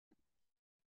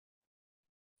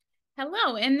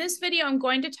Hello, in this video, I'm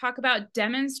going to talk about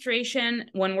demonstration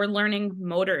when we're learning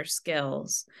motor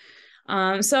skills.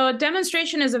 So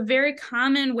demonstration is a very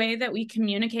common way that we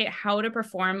communicate how to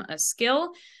perform a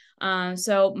skill.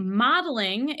 So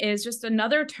modeling is just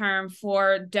another term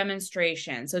for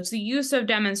demonstration. So it's the use of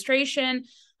demonstration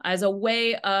as a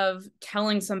way of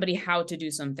telling somebody how to do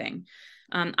something.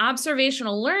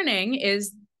 Observational learning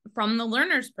is from the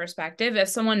learner's perspective. If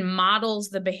someone models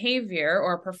the behavior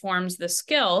or performs the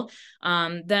skill,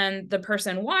 then the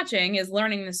person watching is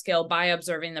learning the skill by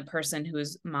observing the person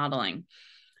who's modeling.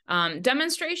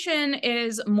 Demonstration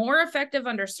is more effective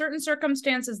under certain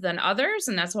circumstances than others,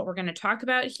 and that's what we're going to talk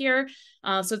about here.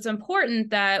 So it's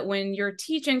important that when you're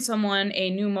teaching someone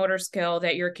a new motor skill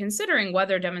that you're considering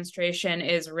whether demonstration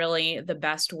is really the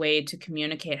best way to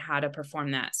communicate how to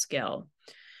perform that skill.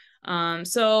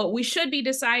 So we should be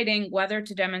deciding whether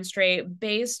to demonstrate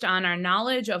based on our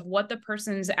knowledge of what the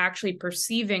person's actually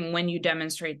perceiving when you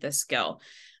demonstrate the skill.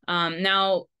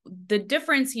 Now, the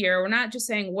difference here, we're not just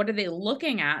saying what are they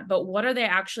looking at, but what are they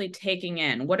actually taking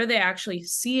in? What are they actually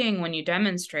seeing when you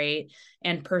demonstrate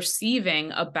and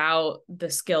perceiving about the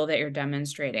skill that you're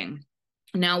demonstrating?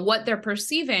 Now, what they're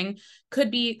perceiving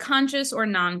could be conscious or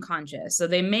non-conscious. So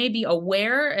they may be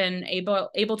aware and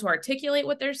able to articulate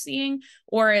what they're seeing,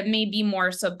 or it may be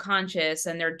more subconscious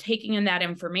and they're taking in that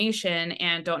information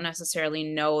and don't necessarily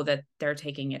know that they're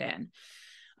taking it in.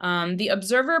 The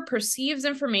observer perceives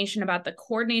information about the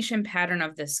coordination pattern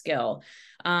of the skill.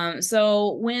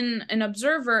 So when an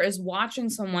observer is watching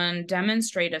someone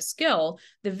demonstrate a skill,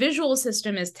 the visual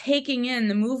system is taking in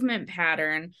the movement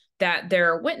pattern that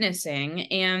they're witnessing,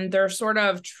 and they're sort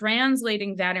of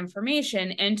translating that information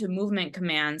into movement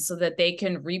commands so that they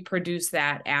can reproduce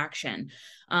that action.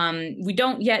 We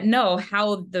don't yet know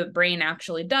how the brain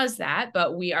actually does that,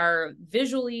 but we are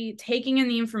visually taking in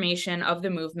the information of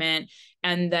the movement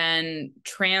and then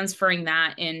transferring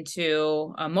that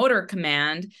into a motor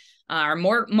command or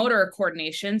more motor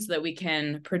coordination so that we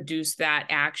can produce that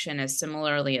action as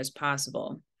similarly as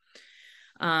possible.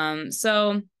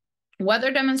 So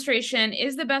whether demonstration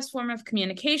is the best form of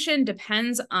communication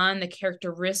depends on the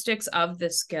characteristics of the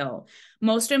skill.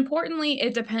 Most importantly,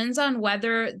 it depends on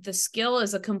whether the skill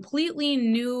is a completely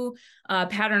new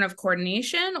pattern of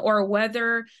coordination or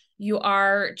whether you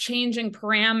are changing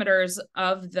parameters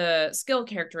of the skill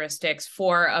characteristics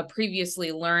for a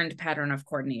previously learned pattern of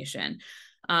coordination.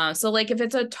 So like if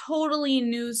it's a totally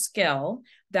new skill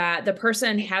that the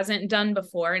person hasn't done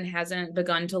before and hasn't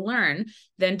begun to learn,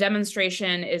 then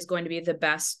demonstration is going to be the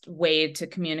best way to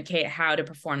communicate how to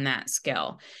perform that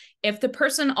skill. If the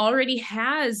person already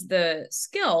has the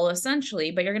skill,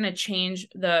 essentially, but you're going to change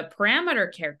the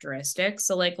parameter characteristics.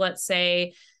 So like, let's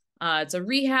say it's a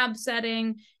rehab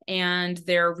setting and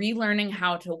they're relearning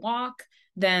how to walk,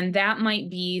 then that might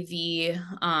be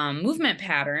the movement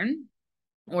pattern,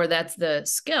 or that's the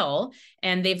skill,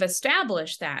 and they've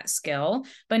established that skill,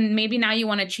 but maybe now you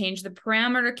want to change the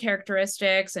parameter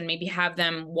characteristics and maybe have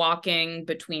them walking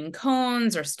between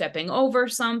cones or stepping over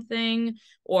something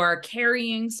or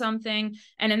carrying something.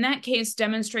 And in that case,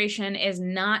 demonstration is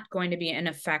not going to be an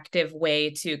effective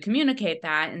way to communicate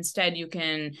that. Instead, you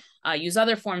can use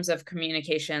other forms of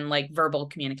communication like verbal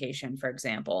communication, for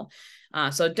example.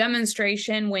 So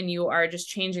demonstration, when you are just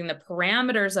changing the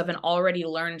parameters of an already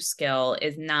learned skill,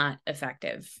 is not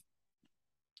effective.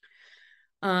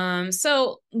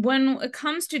 So when it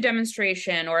comes to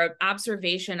demonstration or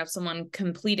observation of someone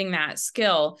completing that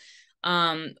skill,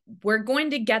 we're going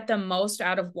to get the most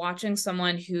out of watching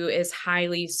someone who is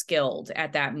highly skilled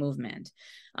at that movement.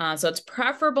 So it's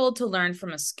preferable to learn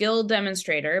from a skilled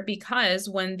demonstrator because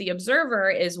when the observer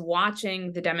is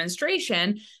watching the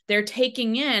demonstration, they're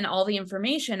taking in all the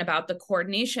information about the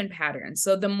coordination pattern.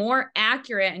 So the more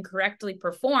accurate and correctly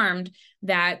performed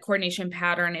that coordination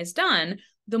pattern is done,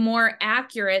 the more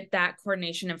accurate that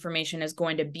coordination information is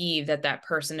going to be that that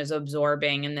person is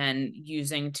absorbing and then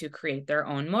using to create their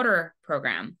own motor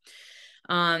program.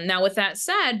 Now, with that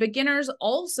said, beginners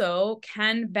also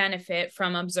can benefit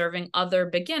from observing other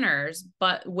beginners,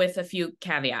 but with a few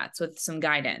caveats, with some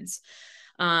guidance.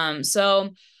 So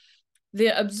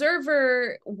the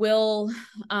observer will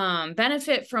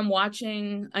benefit from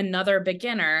watching another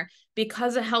beginner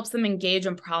because it helps them engage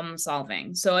in problem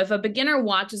solving. So if a beginner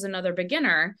watches another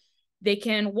beginner, they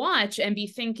can watch and be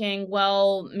thinking,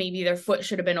 well, maybe their foot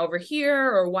should have been over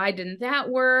here, or why didn't that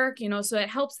work? So it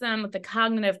helps them with the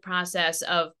cognitive process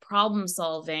of problem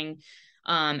solving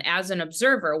as an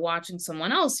observer watching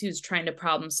someone else who's trying to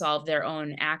problem solve their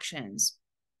own actions.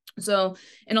 So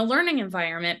in a learning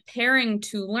environment, pairing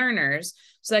two learners,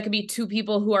 so that could be two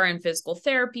people who are in physical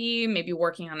therapy, maybe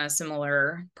working on a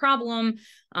similar problem.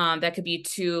 That could be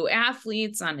two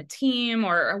athletes on a team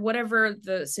or whatever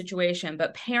the situation,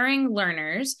 but pairing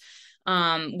learners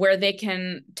where they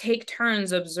can take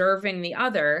turns observing the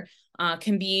other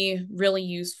can be really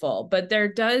useful. But there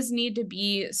does need to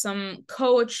be some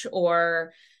coach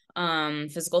or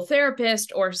physical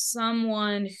therapist or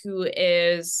someone who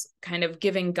is kind of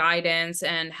giving guidance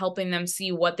and helping them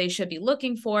see what they should be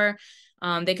looking for.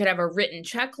 They could have a written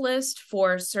checklist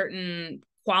for certain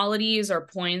qualities or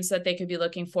points that they could be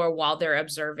looking for while they're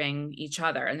observing each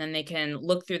other. And then they can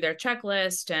look through their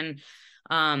checklist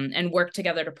and work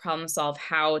together to problem solve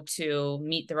how to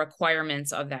meet the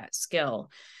requirements of that skill.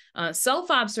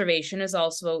 Self-observation is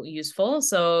also useful.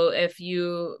 So if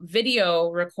you video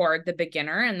record the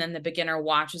beginner and then the beginner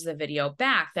watches the video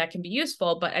back, that can be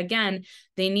useful. But again,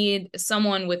 they need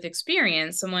someone with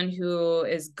experience, someone who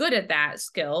is good at that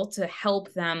skill to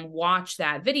help them watch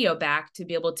that video back to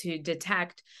be able to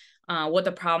detect what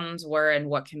the problems were and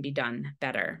what can be done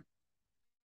better.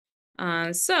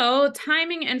 So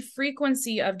timing and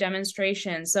frequency of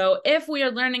demonstration. So if we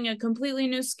are learning a completely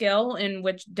new skill in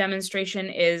which demonstration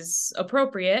is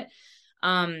appropriate,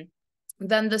 then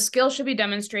the skill should be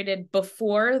demonstrated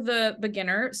before the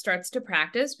beginner starts to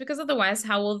practice, because otherwise,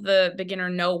 how will the beginner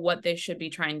know what they should be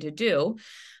trying to do?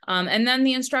 And then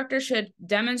the instructor should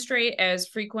demonstrate as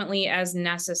frequently as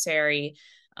necessary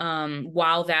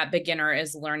while that beginner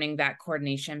is learning that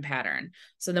coordination pattern.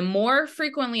 So the more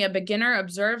frequently a beginner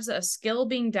observes a skill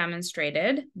being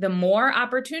demonstrated, the more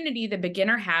opportunity the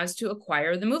beginner has to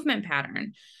acquire the movement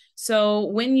pattern. So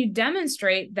when you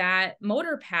demonstrate that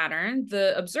motor pattern,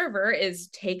 the observer is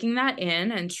taking that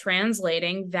in and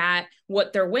translating that,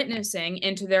 what they're witnessing,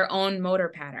 into their own motor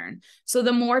pattern. So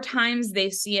the more times they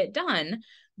see it done,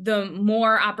 the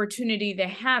more opportunity they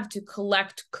have to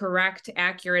collect correct,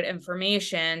 accurate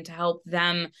information to help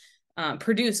them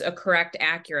produce a correct,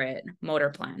 accurate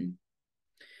motor plan.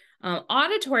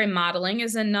 Auditory modeling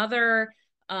is another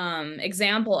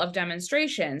example of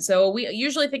demonstration. So we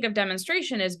usually think of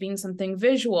demonstration as being something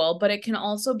visual, but it can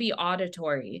also be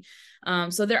auditory.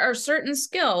 So there are certain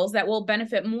skills that will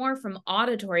benefit more from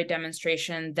auditory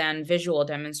demonstration than visual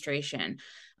demonstration.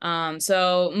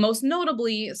 So most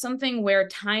notably, something where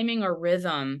timing or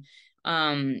rhythm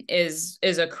is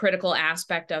a critical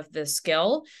aspect of the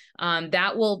skill,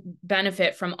 that will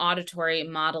benefit from auditory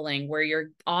modeling, where you're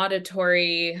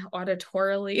auditorily,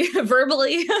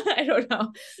 verbally, I don't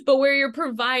know, but where you're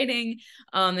providing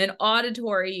an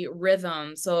auditory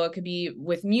rhythm. So it could be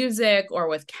with music or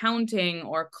with counting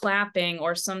or clapping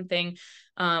or something.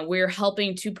 We're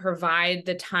helping to provide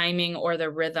the timing or the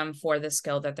rhythm for the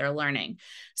skill that they're learning.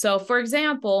 So for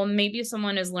example, maybe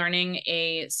someone is learning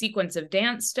a sequence of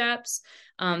dance steps.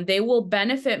 They will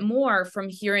benefit more from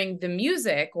hearing the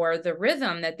music or the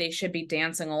rhythm that they should be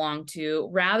dancing along to,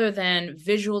 rather than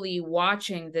visually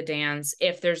watching the dance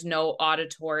if there's no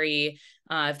auditory,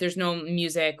 if there's no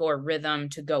music or rhythm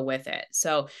to go with it.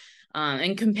 So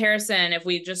in comparison, if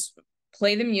we just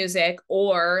play the music,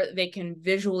 or they can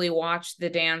visually watch the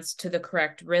dance to the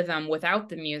correct rhythm without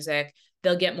the music,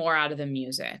 they'll get more out of the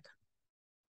music.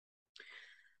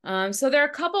 So there are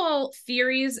a couple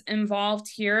theories involved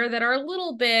here that are a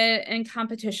little bit in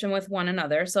competition with one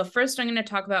another. So first, I'm going to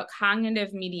talk about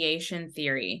cognitive mediation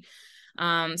theory.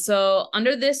 So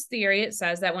under this theory, it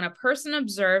says that when a person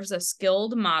observes a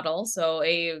skilled model, so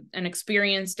an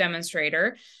experienced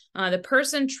demonstrator, the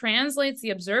person translates the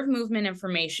observed movement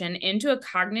information into a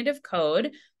cognitive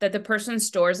code that the person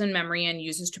stores in memory and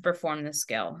uses to perform the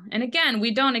skill. And again,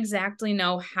 we don't exactly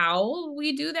know how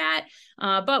we do that,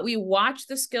 but we watch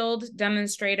the skilled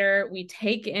demonstrator, we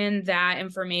take in that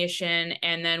information,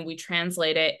 and then we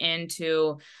translate it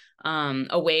into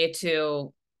a way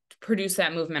to produce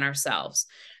that movement ourselves.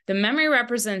 The memory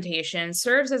representation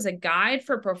serves as a guide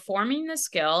for performing the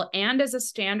skill and as a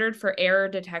standard for error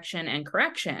detection and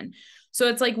correction. So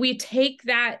it's like we take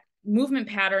that movement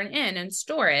pattern in and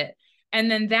store it,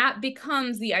 and then that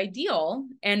becomes the ideal.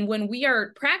 And when we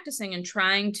are practicing and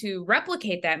trying to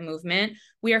replicate that movement,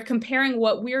 we are comparing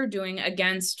what we're doing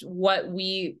against what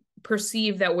we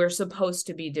perceive that we're supposed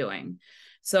to be doing.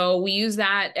 So we use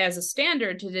that as a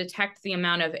standard to detect the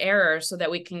amount of error so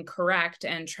that we can correct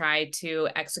and try to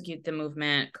execute the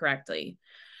movement correctly.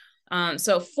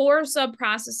 So 4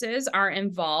 sub-processes are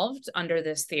involved under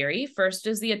this theory. First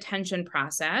is the attention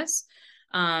process.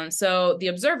 So the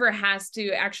observer has to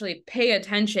actually pay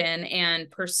attention and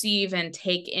perceive and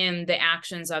take in the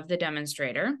actions of the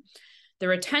demonstrator. The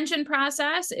retention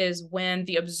process is when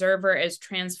the observer is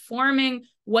transforming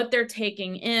what they're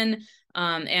taking in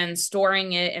and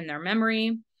storing it in their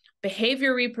memory.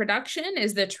 Behavior reproduction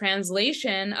is the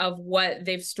translation of what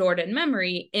they've stored in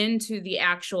memory into the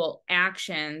actual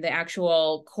action, the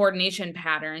actual coordination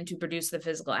pattern to produce the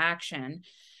physical action.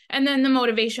 And then the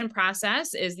motivation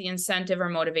process is the incentive or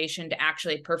motivation to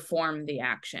actually perform the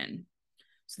action.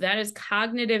 So that is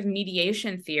cognitive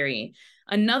mediation theory.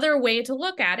 Another way to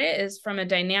look at it is from a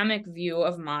dynamic view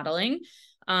of modeling.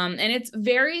 And it's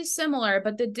very similar,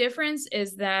 but the difference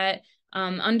is that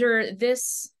under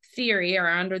this theory or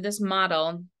under this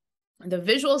model, the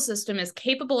visual system is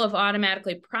capable of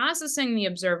automatically processing the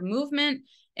observed movement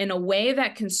in a way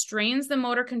that constrains the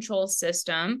motor control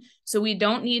system, so we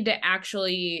don't need to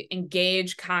actually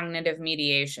engage cognitive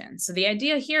mediation. So the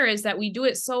idea here is that we do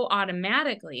it so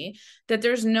automatically that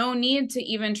there's no need to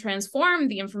even transform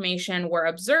the information we're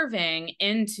observing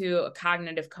into a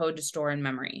cognitive code to store in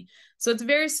memory. So it's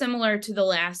very similar to the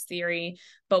last theory,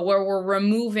 but where we're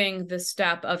removing the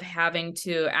step of having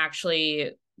to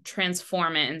actually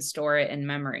transform it and store it in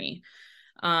memory.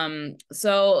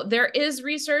 So there is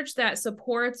research that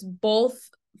supports both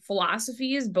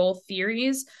philosophies, both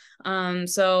theories.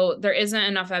 So there isn't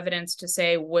enough evidence to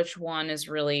say which one is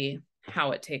really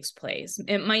how it takes place.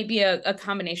 It might be a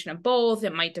combination of both.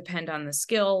 It might depend on the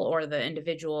skill or the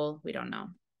individual. We don't know.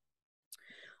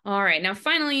 All right, now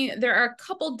finally, there are a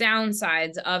couple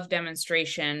downsides of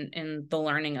demonstration in the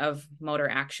learning of motor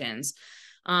actions.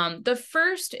 The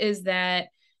first is that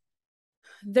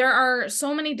there are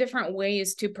so many different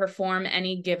ways to perform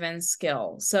any given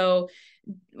skill. So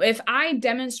if I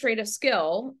demonstrate a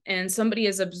skill and somebody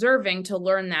is observing to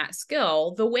learn that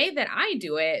skill, the way that I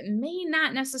do it may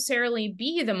not necessarily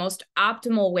be the most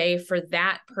optimal way for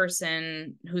that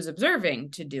person who's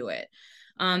observing to do it.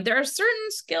 There are certain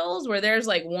skills where there's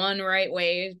like one right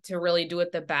way to really do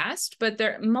it the best, but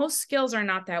most skills are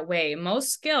not that way. Most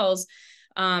skills,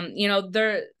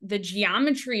 the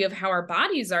geometry of how our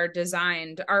bodies are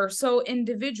designed are so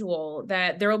individual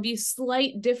that there will be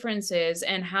slight differences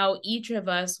in how each of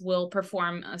us will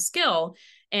perform a skill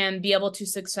and be able to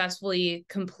successfully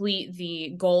complete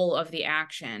the goal of the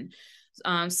action.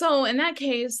 So in that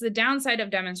case, the downside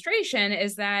of demonstration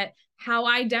is that how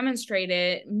I demonstrate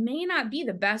it may not be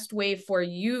the best way for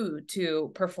you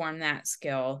to perform that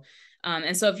skill.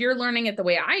 And so if you're learning it the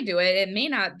way I do it, it may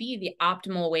not be the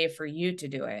optimal way for you to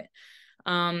do it.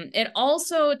 It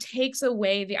also takes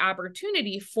away the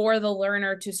opportunity for the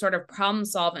learner to sort of problem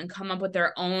solve and come up with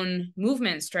their own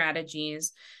movement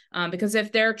strategies. Because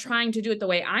if they're trying to do it the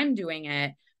way I'm doing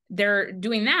it, they're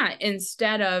doing that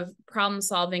instead of problem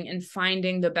solving and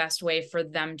finding the best way for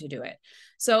them to do it.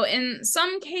 So in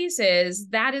some cases,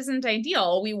 that isn't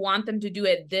ideal. We want them to do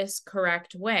it this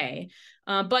correct way.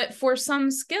 But for some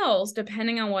skills,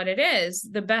 depending on what it is,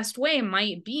 the best way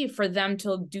might be for them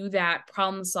to do that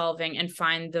problem solving and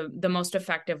find the most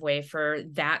effective way for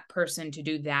that person to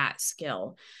do that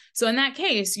skill. So in that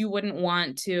case, you wouldn't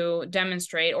want to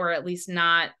demonstrate, or at least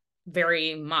not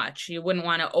very much. You wouldn't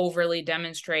want to overly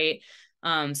demonstrate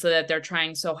so that they're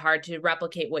trying so hard to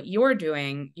replicate what you're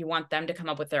doing. You want them to come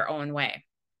up with their own way.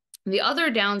 The other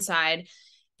downside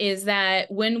is that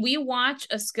when we watch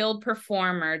a skilled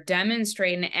performer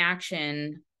demonstrate an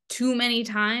action too many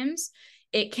times,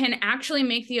 it can actually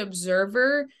make the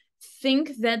observer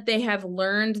think that they have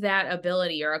learned that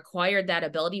ability or acquired that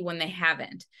ability when they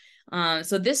haven't.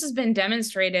 So this has been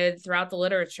demonstrated throughout the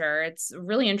literature. It's a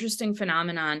really interesting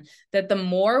phenomenon that the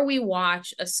more we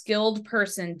watch a skilled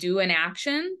person do an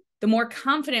action, the more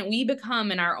confident we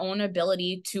become in our own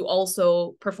ability to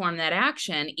also perform that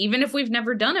action, even if we've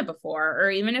never done it before, or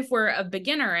even if we're a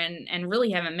beginner and really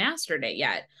haven't mastered it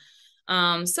yet.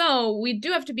 So we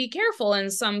do have to be careful in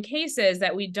some cases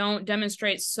that we don't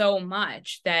demonstrate so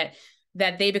much that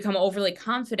they become overly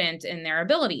confident in their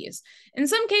abilities. In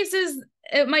some cases,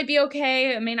 it might be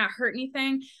okay. It may not hurt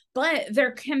anything, but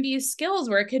there can be skills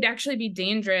where it could actually be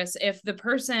dangerous if the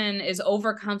person is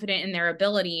overconfident in their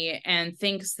ability and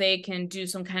thinks they can do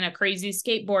some kind of crazy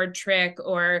skateboard trick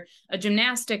or a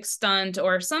gymnastic stunt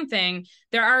or something.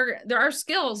 There are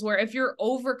skills where if you're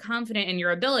overconfident in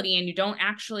your ability and you don't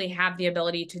actually have the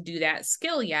ability to do that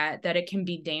skill yet, that it can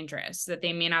be dangerous, that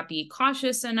they may not be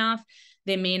cautious enough.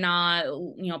 They may not,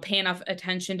 pay enough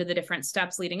attention to the different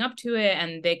steps leading up to it,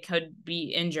 and they could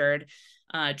be injured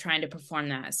trying to perform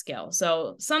that skill.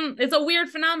 So it's a weird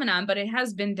phenomenon, but it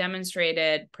has been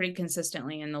demonstrated pretty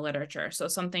consistently in the literature. So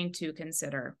something to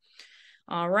consider.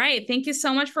 All right. Thank you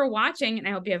so much for watching, and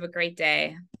I hope you have a great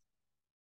day.